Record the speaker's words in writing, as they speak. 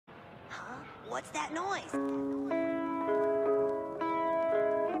What's that noise?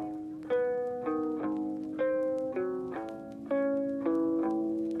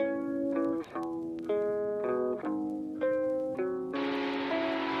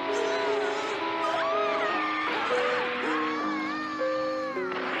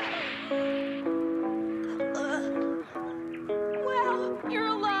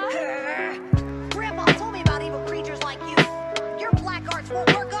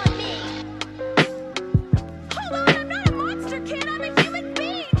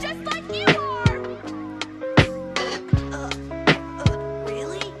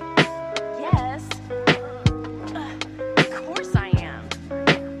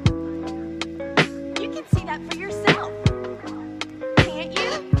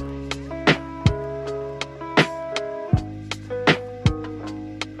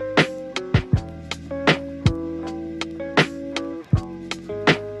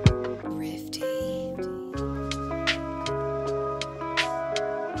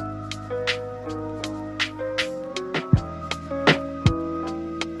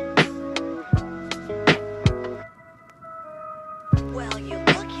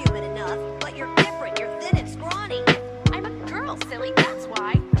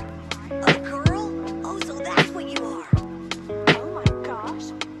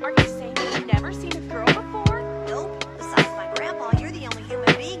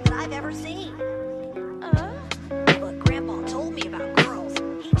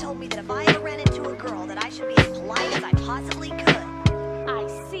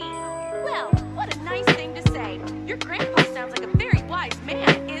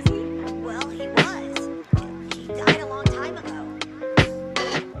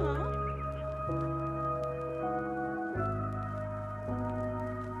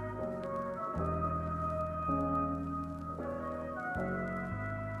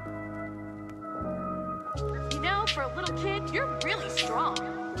 For a little kid, you're really strong.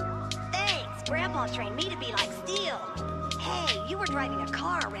 Thanks. Grandpa trained me to be like steel. Hey, you were driving a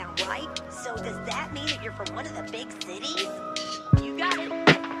car around, right? So does that mean that you're from one of the big cities? You got it.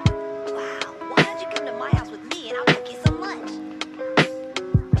 Wow. Why don't you come to my house with me and I'll cook you some lunch?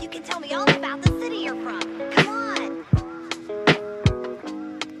 You can tell me all about the city you're from. Come on.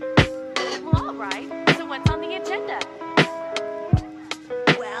 Well, all right. So what's on the agenda?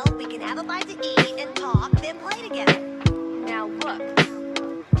 Well, we can have a bite to eat and talk, then play together. Now look,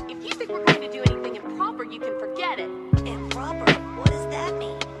 if you think we're going to do anything improper, you can forget it. Improper? What does that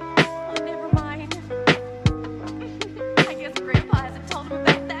mean? Oh, never mind. I guess Grandpa hasn't told him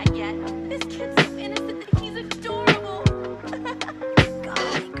about that yet. This kid's so innocent that he's adorable.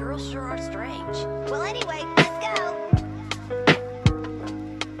 Golly, girls sure are strange. Well, anyway, let's go.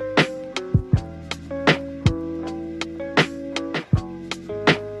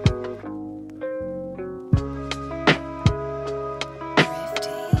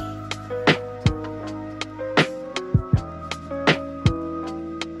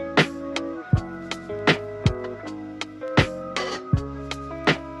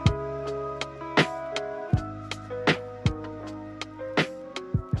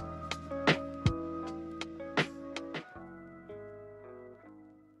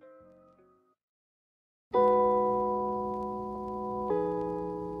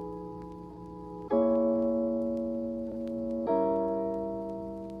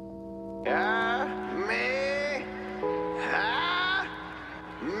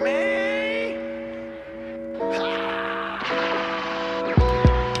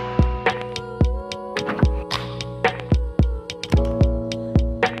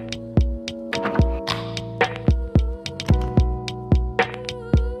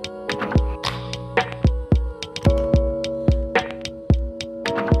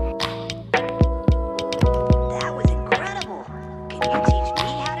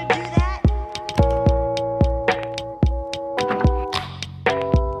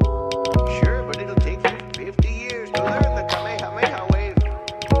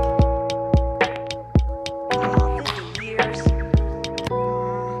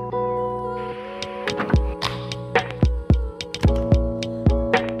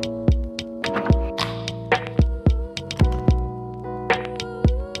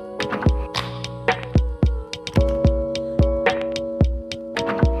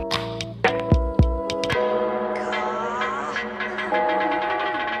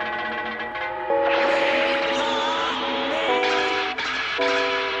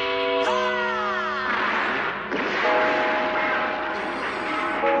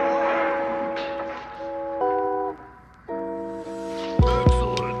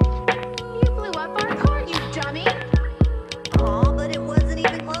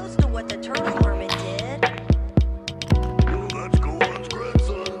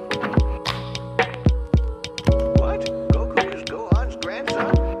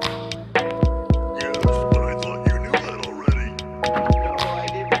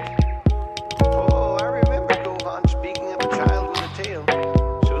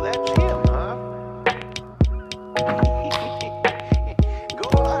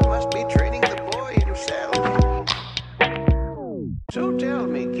 Tell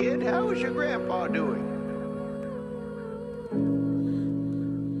me, kid, how is your grandpa doing?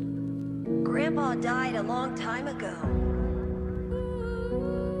 Grandpa died a long time ago.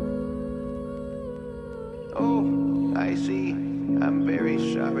 Oh, I see. I'm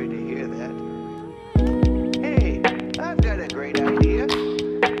very sorry to hear that. Hey, I've got a great idea.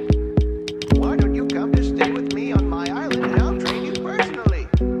 Why don't you come to stay with me on my island and I'll train you personally?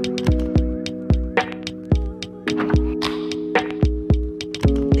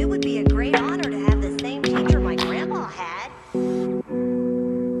 It would be a great honor to have the same teacher my grandpa had.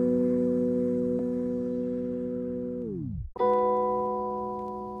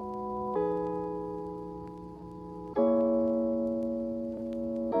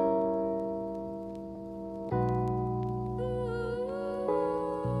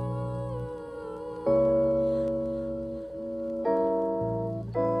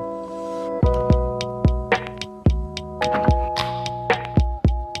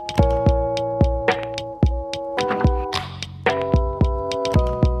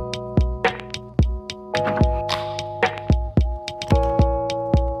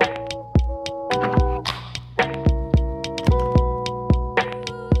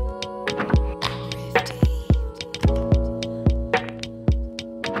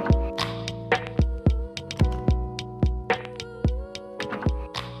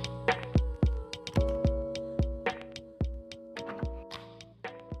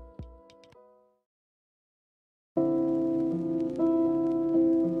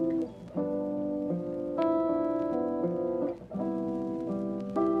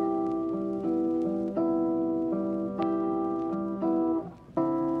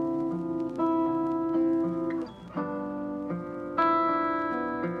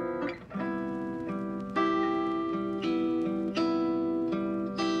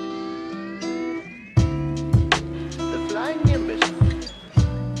 Nimbus.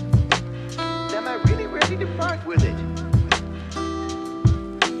 Am I really ready to part with it?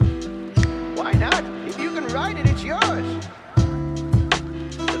 Why not? If you can ride it, it's yours.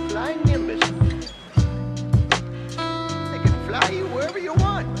 The flying Nimbus. They can fly you wherever you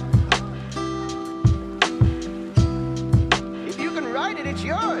want. If you can ride it, it's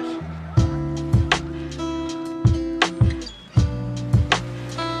yours.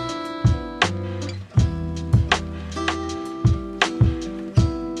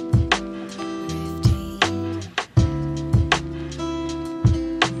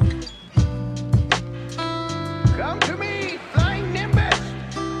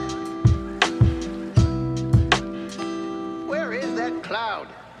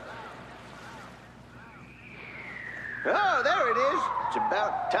 Oh, there it is. It's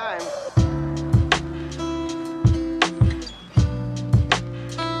about time.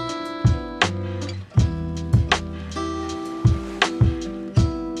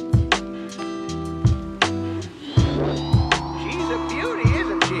 She's a beauty,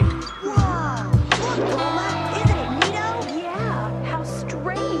 isn't she? Whoa! Look, Bulma! Isn't it neato? Yeah, how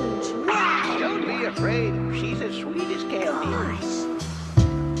strange. Wow! Don't be afraid. She's as sweet as candy. Gosh!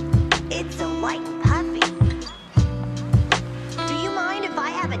 It's so light and puffy. Do you mind if I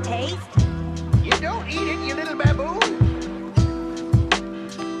have a taste? You don't eat it, you little baboon.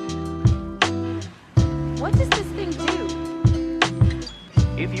 What does this thing do?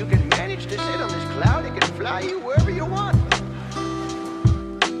 If you can manage to sit on this cloud, it can fly you wherever you want.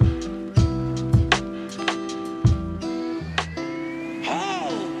 Hey!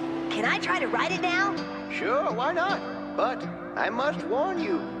 Can I try to ride it now? Sure, why not? But I must warn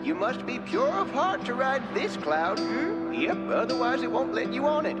you, you must be pure of heart to ride this cloud. Yep, otherwise it won't let you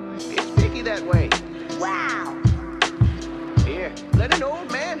on it. It's picky that way. Wow! Here, let an old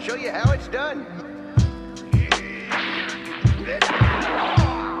man show you how it's done.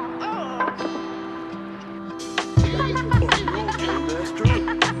 Master, you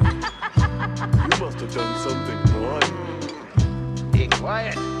must have done something wrong. Be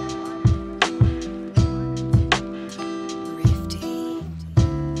quiet.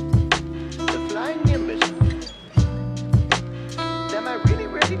 The flying Nimbus. Am I really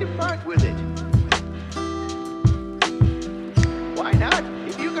ready to part with it? Why not?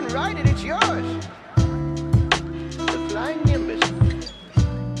 If you can ride it, it's yours. The flying Nimbus.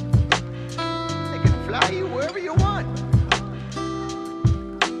 They can fly you wherever you want.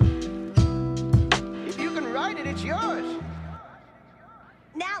 If you can ride it, it's yours.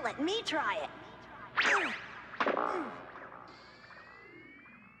 Now let me try it.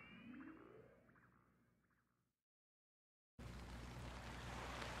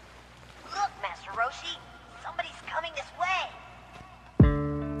 Look, Master Roshi. Somebody's coming this way.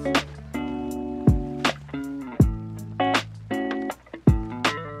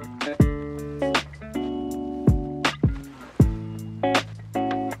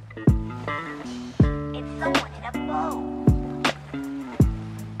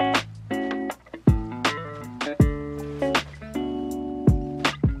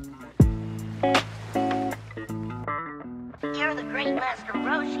 Master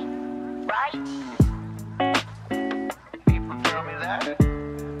Roshi, right? People tell me that.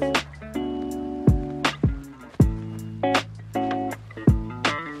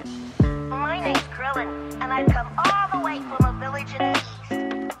 My name's Krillin, and I've come all the way from a village in the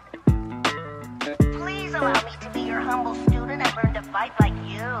east. Please allow me to be your humble student and learn to fight like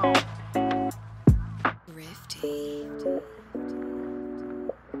you. Rifty.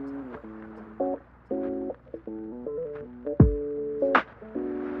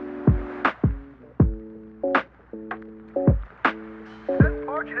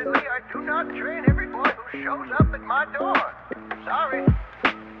 Unfortunately, I do not train every boy who shows up at my door. Sorry.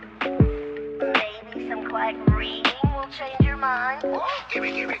 Maybe some quiet reading will change your mind. Oh,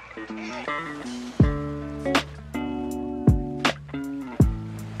 gimme.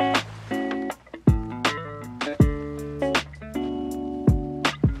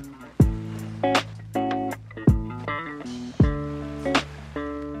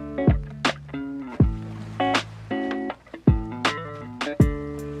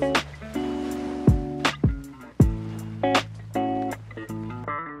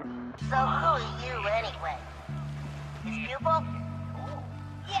 So who are you anyway? His pupil?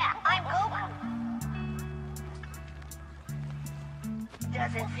 Yeah, I'm Goku.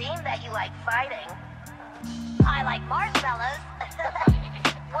 Doesn't seem that you like fighting. I like marshmallows.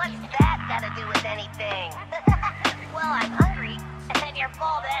 What's that got to do with anything? Well, I'm hungry, and your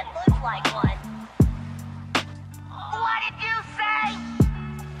bald head looks like one. What did you say?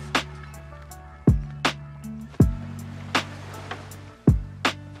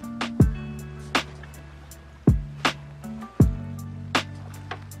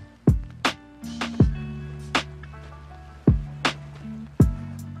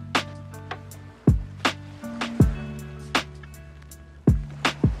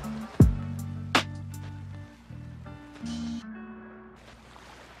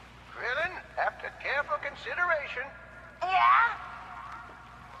 Krillin, after careful consideration, Yeah?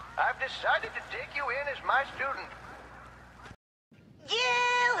 I've decided to take you in as my student.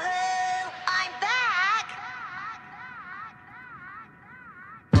 Yoo-hoo! I'm back!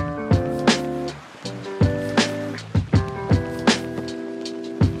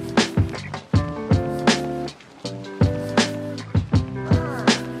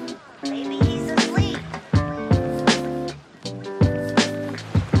 Maybe he's asleep.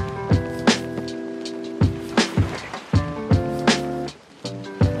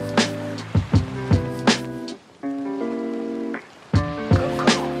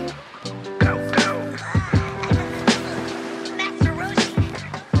 Master Roshi!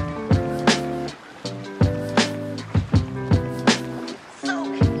 So,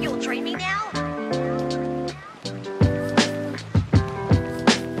 you'll train me now?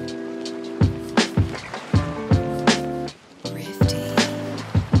 Rifty.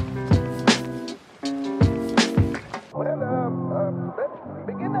 Well, let's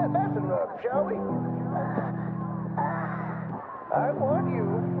begin that lesson, shall we? I want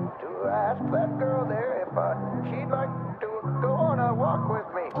you to ask that girl there if she'd like to go on a walk with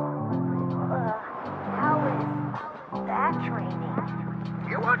me. How is that training?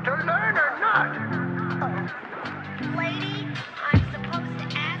 You want to learn or not? Lady, I'm supposed to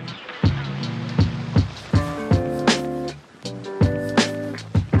ask you.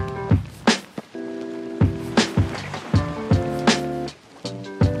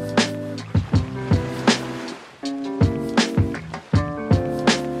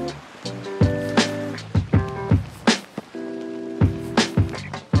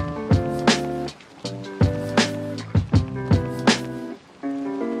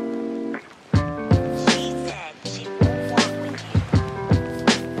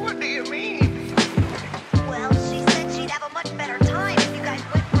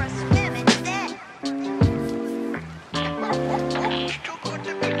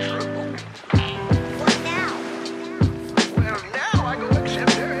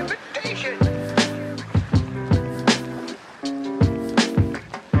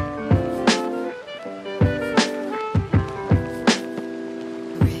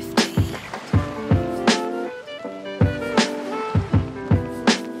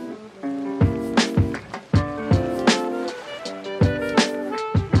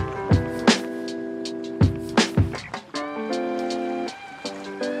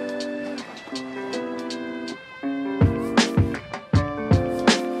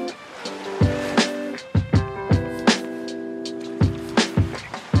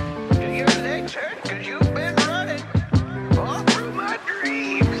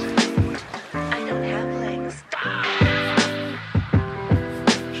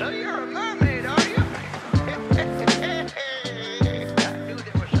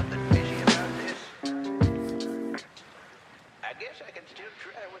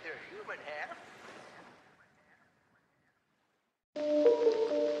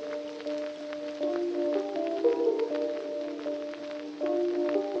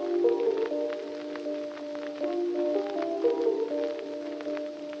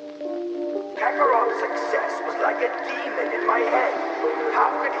 How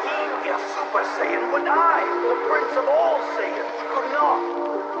could he be a Super Saiyan when I, the Prince of all Saiyans, could not?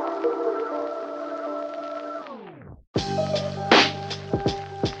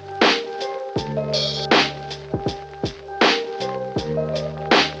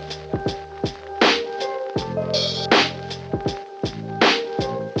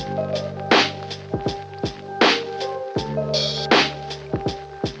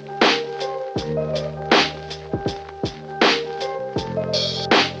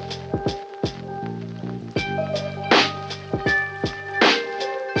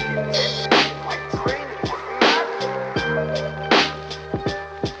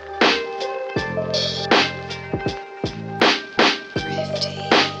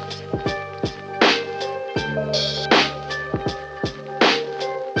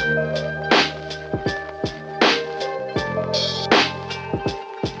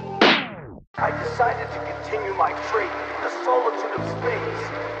 I decided to continue my training in the solitude of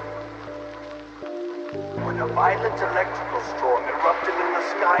space. When a violent electrical storm erupted in the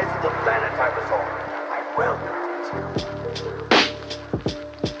skies of the planet I was on, I welcomed it.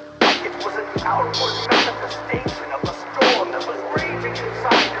 It was an outward manifestation of the storm that was raging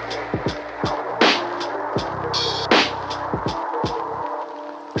inside of me.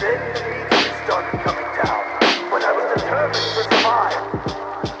 Then the meteors started coming down, but I was determined to survive.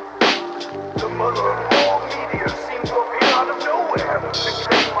 The mother of all meteors seemed to appear out of nowhere,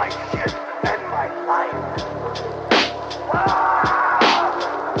 betraying my ship and my life.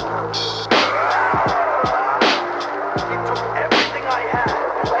 It took everything I had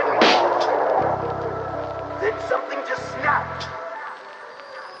and more. Then something just snapped.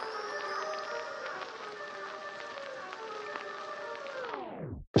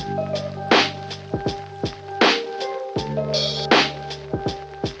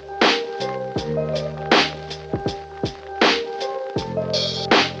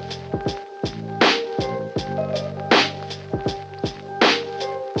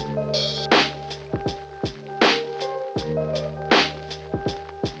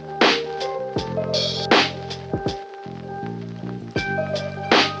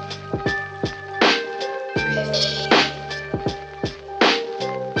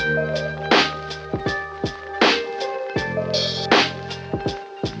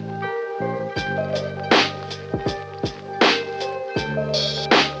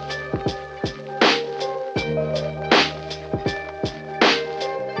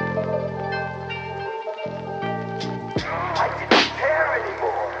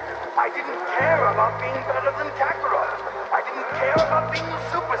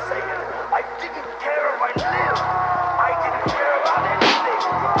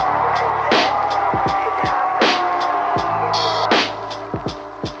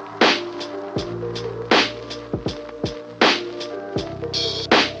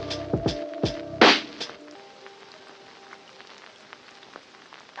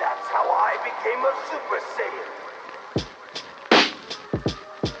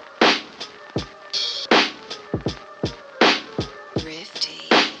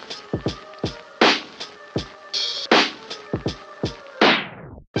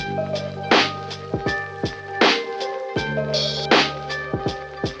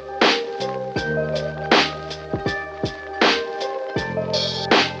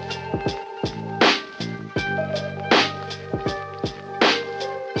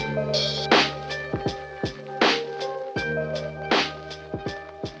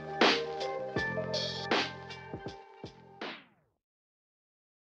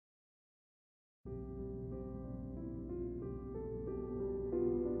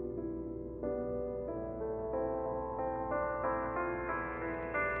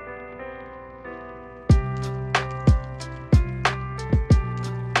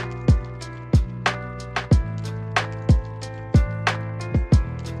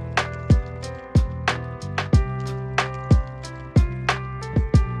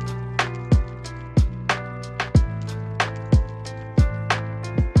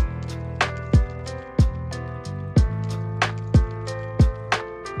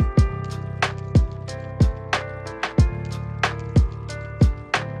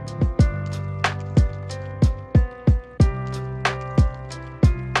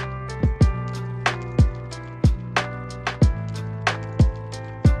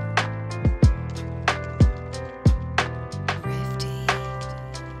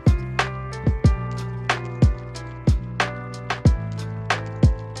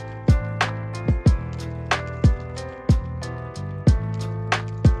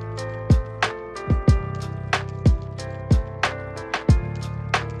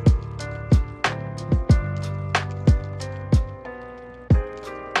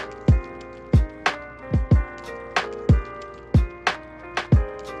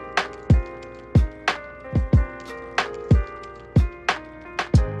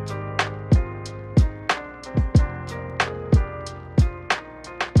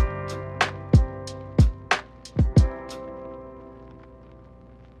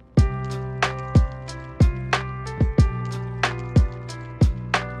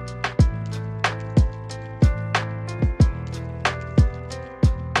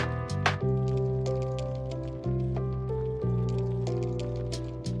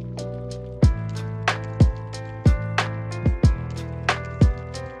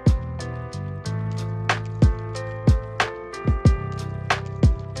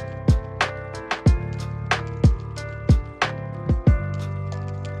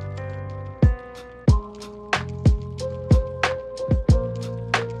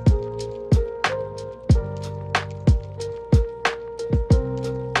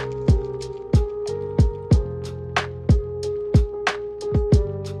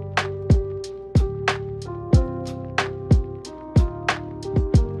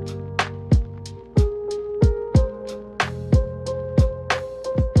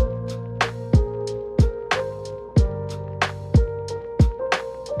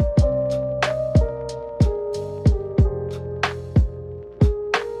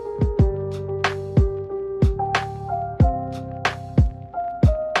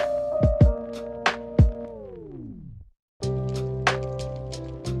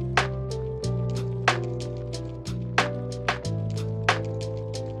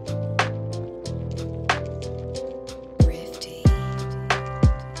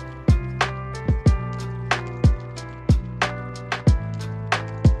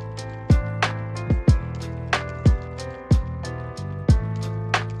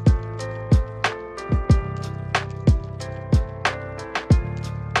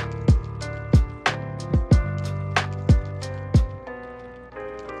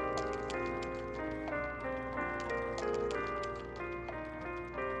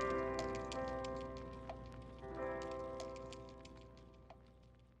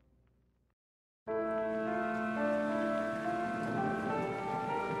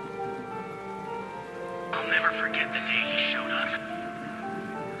 I'll never forget the day he showed up.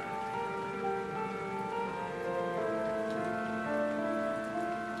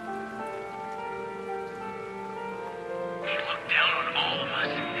 He looked down on all of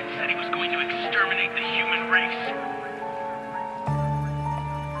us and said he was going to exterminate the human race.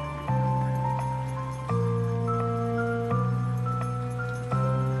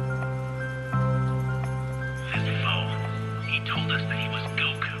 His foe, he told us that he was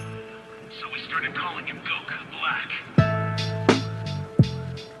Goku. So we started calling him Goku Black.